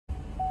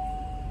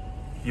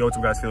Yo, what's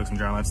up guys, Felix from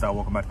Drown Lifestyle.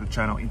 Welcome back to the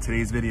channel. In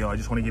today's video, I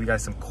just want to give you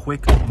guys some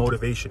quick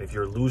motivation. If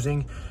you're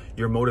losing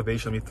your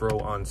motivation, let me throw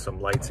on some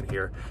lights in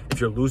here.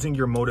 If you're losing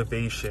your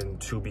motivation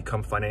to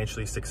become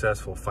financially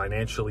successful,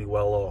 financially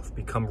well off,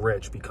 become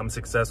rich, become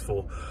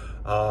successful,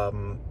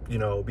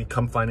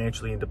 become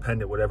financially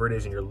independent, whatever it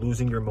is, and you're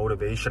losing your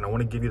motivation, I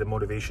want to give you the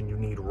motivation you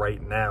need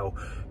right now,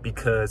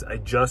 because I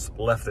just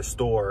left the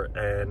store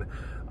and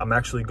I'm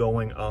actually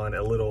going on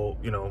a little,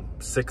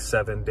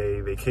 6-7 day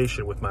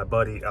vacation with my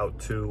buddy out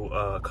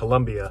to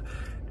Colombia.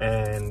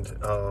 And,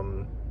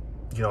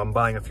 I'm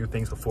buying a few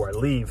things before I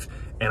leave,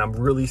 and I'm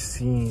really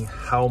seeing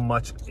how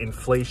much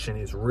inflation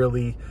is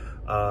really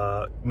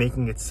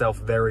making itself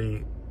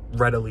very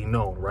readily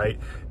known. Right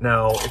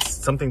now, it's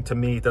something to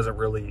me, it doesn't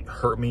really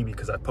hurt me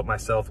because I put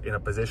myself in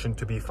a position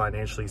to be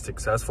financially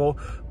successful,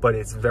 but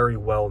it's very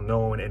well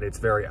known and it's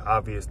very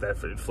obvious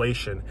that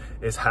inflation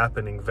is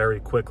happening very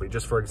quickly.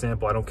 Just for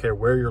example, I don't care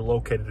where you're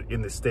located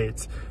in the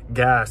States,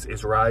 gas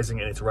is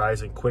rising, and it's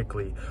rising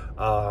quickly.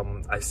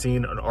 I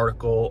seen an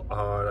article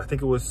on, I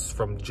think it was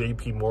from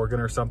JP Morgan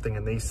or something,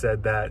 and they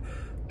said that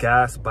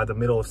gas by the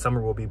middle of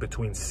summer will be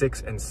between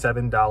 $6 and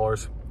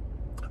 $7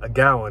 a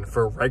gallon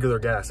for regular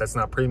gas. That's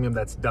not premium,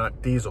 that's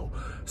not diesel.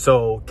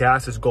 So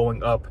gas is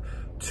going up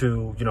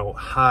to,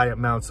 high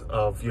amounts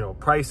of,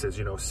 prices,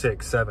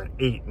 6, 7,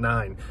 8,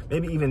 9,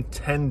 maybe even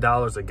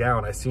 $10 a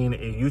gallon. I seen a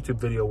YouTube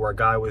video where a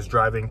guy was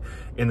driving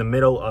in the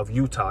middle of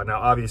Utah. Now,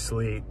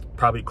 obviously,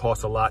 probably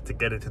costs a lot to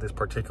get into this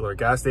particular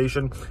gas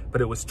station,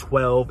 but it was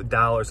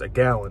 $12 a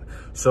gallon.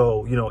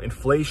 So,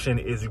 inflation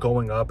is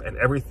going up and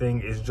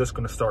everything is just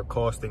going to start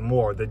costing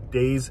more. The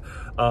days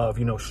of,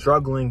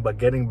 struggling but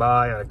getting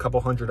by on a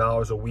couple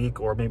 $100s a week,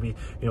 or maybe,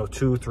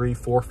 $2,000, $3,000,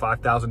 $4,000,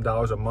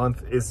 $5,000 a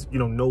month is,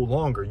 no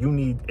longer. You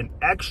need an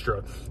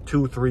extra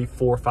 $2,000, $3,000,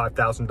 $4,000,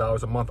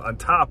 $5,000 a month on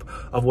top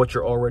of what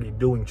you're already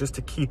doing, just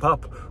to keep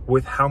up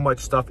with how much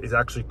stuff is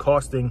actually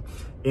costing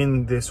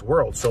in this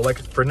world. So like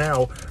for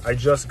now, I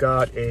just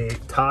got a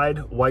Tide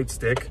White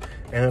Stick,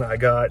 and I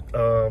got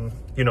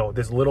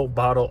this little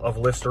bottle of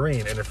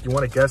Listerine, and if you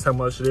want to guess how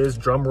much it is,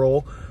 drum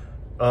roll,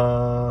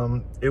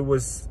 it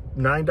was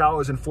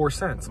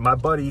 $9.04. My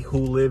buddy who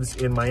lives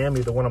in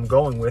Miami, the one I'm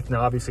going with,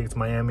 now obviously it's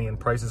Miami and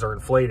prices are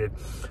inflated,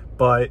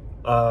 but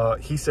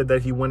he said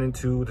that he went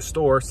into the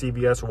store,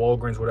 CVS or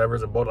Walgreens, whatever,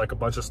 and bought like a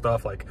bunch of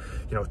stuff like,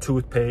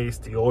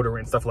 toothpaste,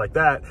 deodorant, stuff like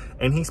that.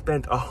 And he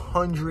spent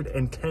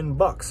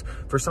 $110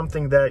 for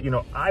something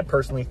that, I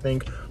personally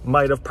think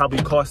might have probably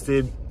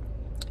costed,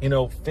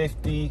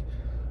 $50,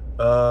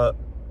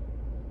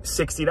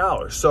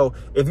 $60. So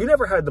if you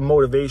never had the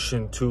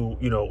motivation to,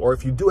 or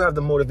if you do have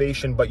the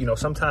motivation, but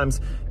sometimes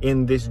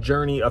in this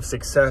journey of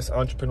success,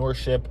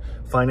 entrepreneurship,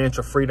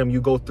 financial freedom, you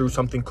go through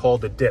something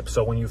called a dip.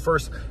 So when you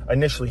first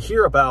initially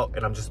hear about,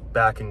 and I'm just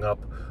backing up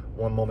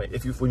one moment,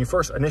 when you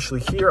first initially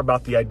hear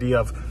about the idea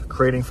of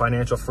creating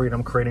financial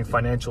freedom, creating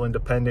financial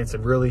independence,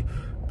 and really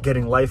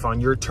getting life on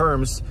your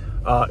terms,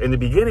 in the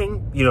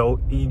beginning,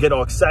 you get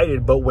all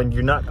excited, but when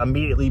you're not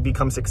immediately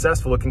become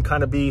successful, it can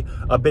kind of be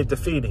a bit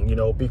defeating,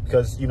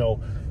 because,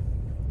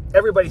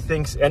 everybody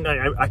thinks, and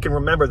I can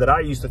remember that I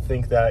used to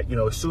think that,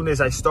 as soon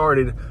as I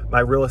started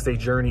my real estate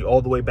journey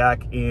all the way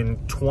back in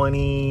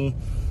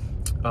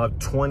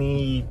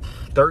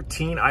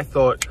 2013, I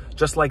thought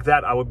just like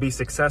that, I would be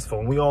successful.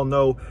 And we all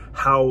know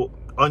how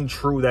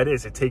untrue that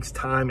is. It takes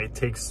time, it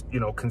takes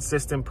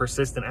consistent,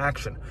 persistent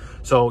action.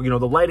 So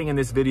the lighting in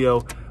this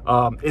video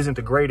isn't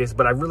the greatest,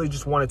 but I really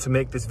just wanted to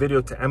make this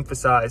video to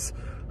emphasize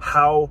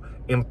how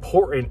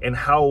important and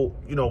how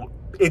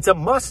it's a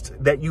must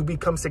that you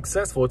become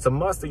successful. It's a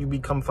must that you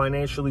become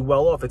financially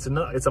well off. It's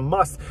a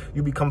must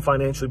you become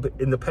financially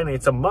independent.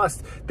 It's a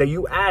must that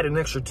you add an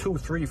extra $2,000,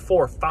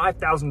 $3,000, $4,000,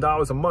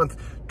 $5,000 a month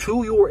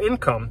to your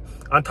income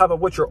on top of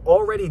what you're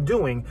already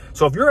doing.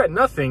 So if you're at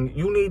nothing,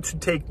 you need to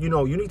take,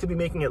 you need to be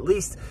making at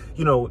least,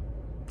 $6,000,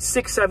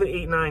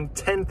 $7,000, $8,000,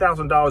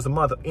 $10,000, $10,000 a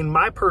month, in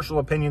my personal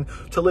opinion,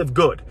 to live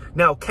good.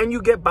 Now, can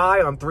you get by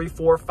on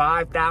 $3,000,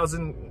 $4,000,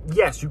 $5,000?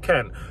 Yes, you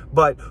can.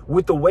 But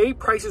with the way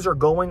prices are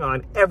going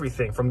on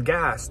everything from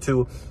gas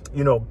to,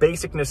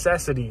 basic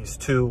necessities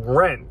to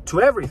rent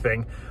to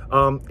everything,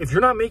 if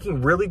you're not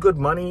making really good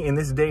money in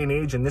this day and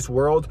age, in this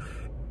world,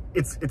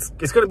 it's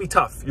going to be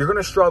tough. You're going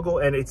to struggle,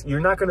 and you're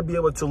not going to be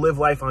able to live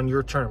life on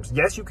your terms.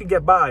 Yes, you could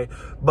get by,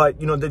 but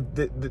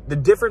the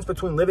difference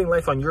between living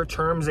life on your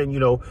terms and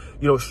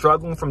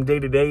struggling from day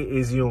to day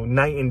is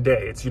night and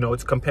day.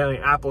 It's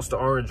comparing apples to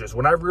oranges.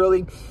 When I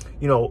really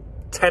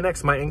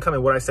 10x my income,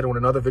 and what I said in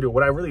another video,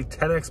 when I really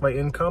 10x my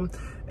income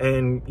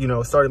and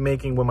started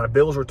making, when my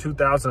bills were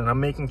 $2,000 and I'm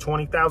making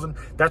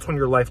 $20,000, that's when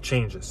your life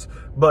changes.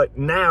 But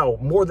now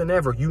more than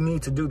ever, you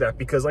need to do that,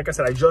 because like I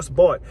said, I just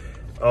bought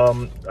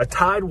a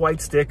Tide White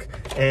Stick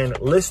and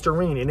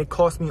Listerine, and it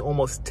cost me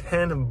almost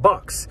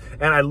 $10.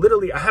 And I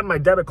had my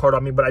debit card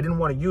on me, but I didn't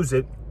want to use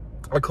it.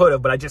 I could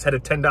have, but I just had a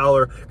 $10,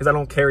 because I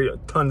don't carry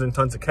tons and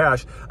tons of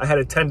cash. I had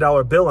a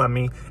 $10 bill on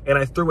me, and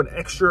I threw an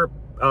extra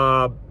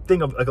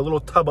thing of like a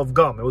little tub of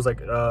gum. It was like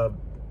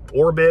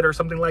Orbit or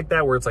something like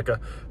that, where it's like a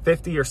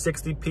 50 or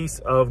 60 piece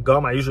of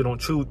gum. I usually don't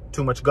chew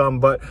too much gum,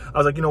 but I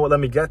was like, you know what, let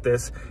me get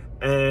this.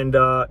 And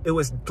it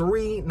was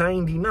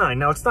 $3.99.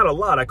 Now, it's not a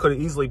lot. I could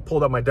have easily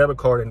pulled out my debit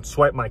card and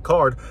swiped my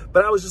card,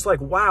 but I was just like,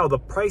 wow, the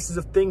prices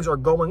of things are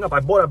going up. I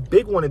bought a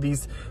big one of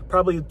these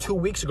probably 2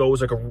 weeks ago. It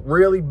was like a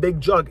really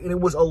big jug, and it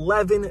was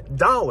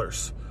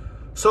 $11.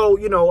 So,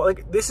 you know,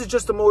 like, this is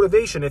just a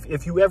motivation.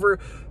 If you ever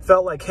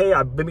felt like, hey,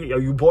 maybe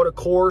you bought a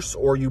course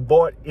or you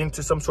bought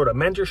into some sort of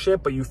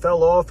mentorship, but you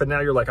fell off and now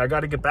you're like, I got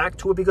to get back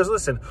to it, because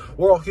listen,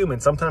 we're all human.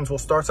 Sometimes we'll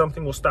start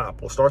something, we'll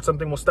stop. We'll start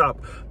something, we'll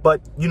stop.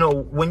 But, you know,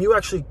 when you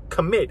actually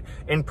commit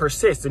and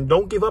persist and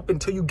don't give up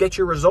until you get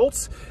your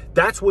results,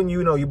 that's when,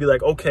 you know, you'll be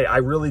like, okay, I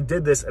really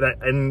did this,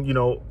 and you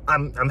know,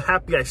 I'm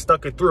happy I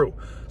stuck it through.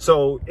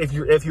 So if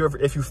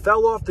you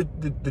fell off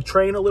the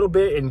train a little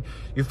bit, and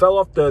you fell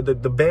off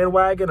the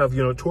bandwagon of,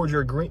 you know, towards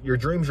your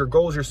dreams, your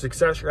goals, your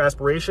success, your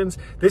aspirations,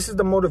 this is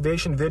the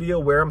motivation video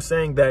where I'm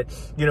saying that,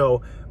 you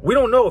know, we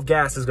don't know if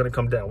gas is going to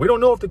come down. We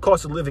don't know if the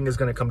cost of living is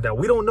going to come down.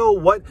 We don't know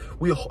what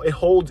it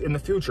holds in the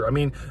future. I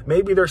mean,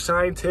 maybe there's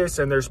scientists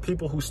and there's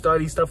people who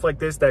study stuff like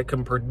this that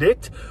can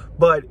predict,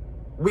 but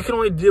we can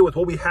only deal with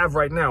what we have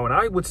right now. And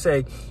I would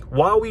say,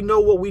 while we know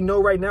what we know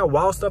right now,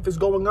 while stuff is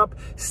going up,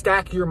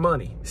 stack your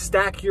money,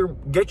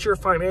 get your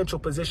financial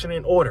position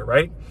in order,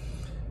 right?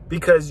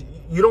 Because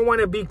you don't want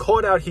to be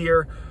caught out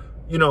here,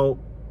 you know,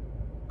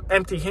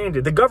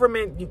 empty-handed. The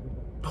government,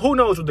 who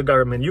knows with the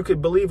government? You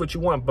could believe what you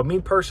want, but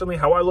me personally,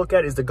 how I look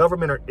at it is the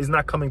government is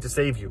not coming to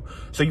save you.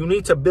 So you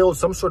need to build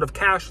some sort of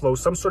cash flow,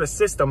 some sort of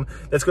system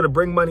that's going to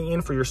bring money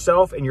in for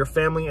yourself and your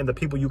family and the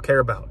people you care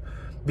about.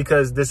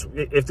 Because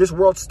if this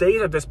world stays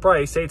at this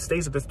price, say it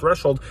stays at this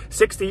threshold,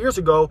 60 years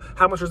ago,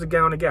 how much was a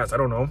gallon of gas? I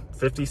don't know,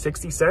 50,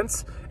 60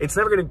 cents? It's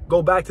never going to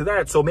go back to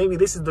that. So maybe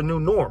this is the new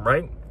norm,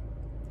 right?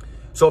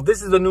 So if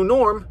this is the new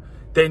norm,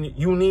 then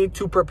you need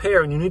to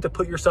prepare, and you need to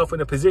put yourself in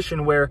a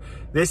position where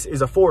this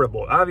is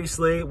affordable.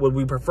 Obviously, would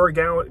we prefer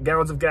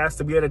gallons of gas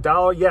to be at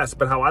 $1? Yes,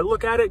 but how I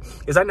look at it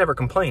is I never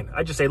complain.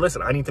 I just say,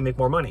 listen, I need to make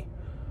more money.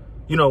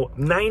 You know,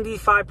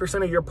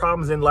 95% of your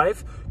problems in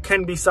life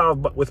can be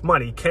solved with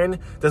money.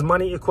 Does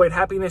money equate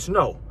happiness?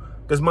 No.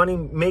 Does money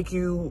make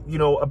you, you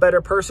know, a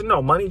better person?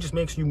 No. Money just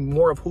makes you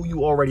more of who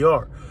you already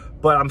are.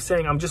 But I'm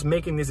saying, I'm just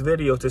making this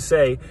video to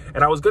say,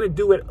 and I was going to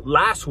do it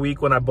last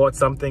week when I bought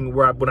something,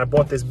 when I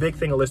bought this big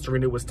thing of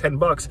Listerine, it was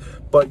 $10.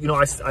 But, you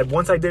know,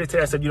 once I did it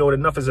today, I said, you know what,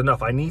 enough is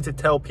enough. I need to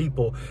tell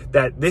people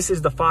that this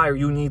is the fire.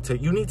 You need to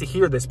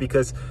hear this,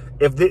 because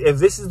if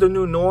this is the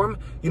new norm,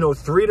 you know,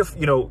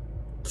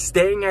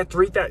 staying at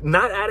 $3,000,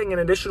 not adding an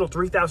additional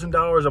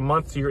 $3,000 a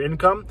month to your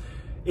income,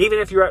 even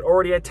if you're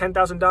already at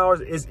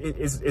 $10,000,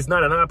 is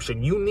not an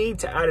option. You need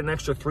to add an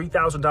extra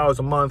 $3,000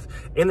 a month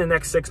in the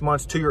next 6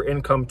 months to your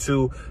income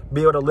to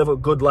be able to live a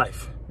good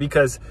life.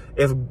 Because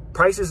if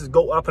prices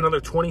go up another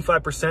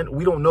 25%,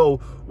 we don't know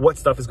what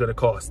stuff is going to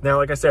cost. Now,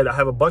 like I said, I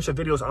have a bunch of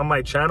videos on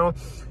my channel.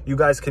 You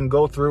guys can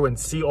go through and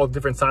see all the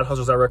different side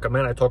hustles I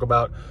recommend. I talk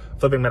about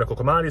flipping medical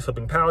commodities,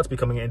 flipping pallets,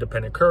 becoming an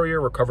independent courier,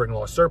 recovering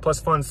lost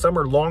surplus funds. Some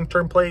are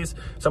long-term plays,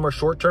 some are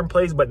short-term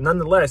plays, but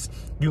nonetheless,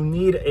 you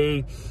need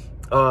a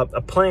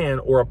plan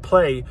or a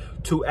play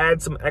to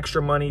add some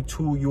extra money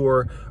to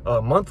your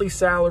monthly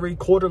salary,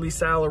 quarterly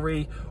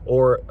salary,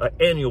 or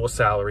annual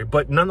salary.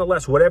 But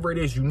nonetheless, whatever it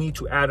is, you need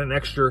to add an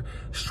extra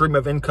stream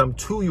of income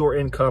to your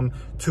income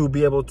to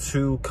be able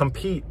to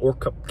compete or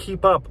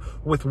keep up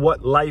with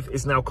what life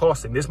is now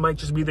costing. This might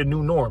just be the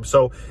new norm.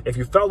 So if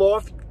you fell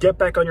off, get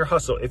back on your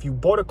hustle. If you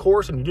bought a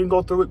course and you didn't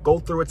go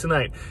through it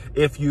tonight.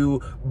 If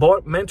you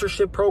bought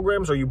mentorship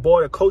programs or you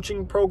bought a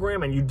coaching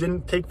program and you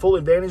didn't take full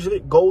advantage of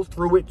it, go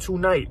through it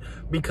tonight,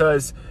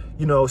 because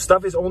you know,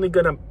 stuff is only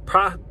going to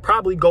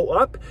probably go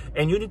up,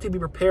 and you need to be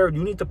prepared.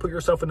 You need to put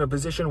yourself in a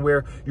position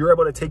where you're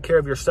able to take care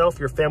of yourself,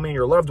 your family, and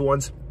your loved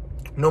ones,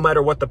 no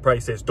matter what the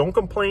price is. Don't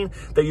complain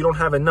that you don't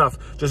have enough.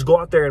 Just go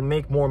out there and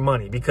make more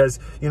money, because,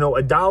 you know,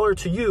 $1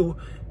 to you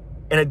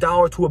and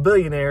 $1 to a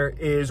billionaire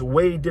is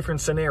way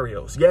different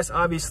scenarios. Yes,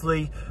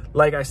 obviously,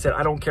 like I said,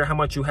 I don't care how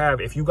much you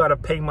have. If you got to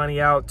pay money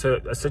out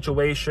to a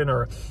situation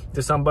or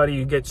to somebody,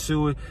 you get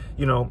sued,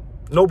 you know,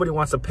 nobody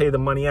wants to pay the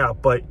money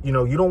out. But, you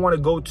know, you don't want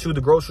to go to the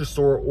grocery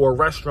store or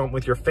restaurant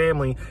with your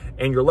family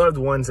and your loved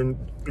ones, and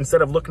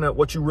instead of looking at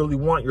what you really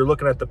want, you're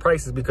looking at the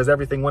prices because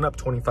everything went up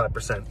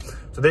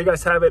 25%. So there you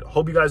guys have it.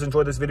 Hope you guys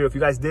enjoyed this video. If you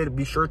guys did,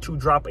 be sure to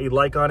drop a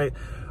like on it.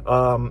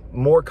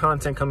 More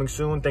content coming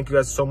soon. Thank you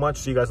guys so much.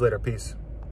 See you guys later. Peace.